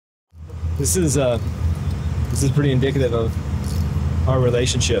This is pretty indicative of our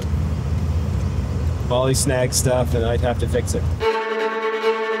relationship. Molly snags stuff and I'd have to fix it.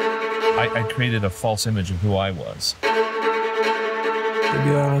 I created a false image of who I was. To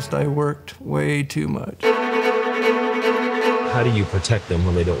be honest, I worked way too much. How do you protect them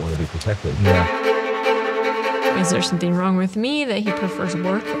when they don't want to be protected? Yeah. Is there something wrong with me that he prefers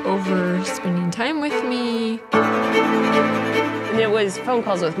work over spending time with me? And it was phone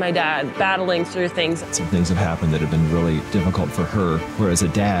calls with my dad, battling through things. Some things have happened that have been really difficult for her, whereas a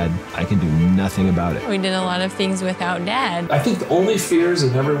dad, I can do nothing about it. We did a lot of things without Dad. I think the only fears,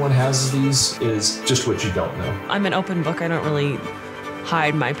 and everyone has these, is just what you don't know. I'm an open book. I don't really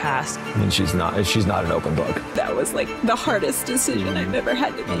hide my past. I mean, she's not an open book. That was like the hardest decision I've ever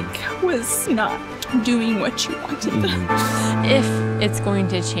had to make, was not doing what you wanted. If it's going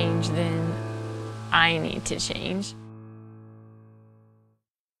to change, then I need to change.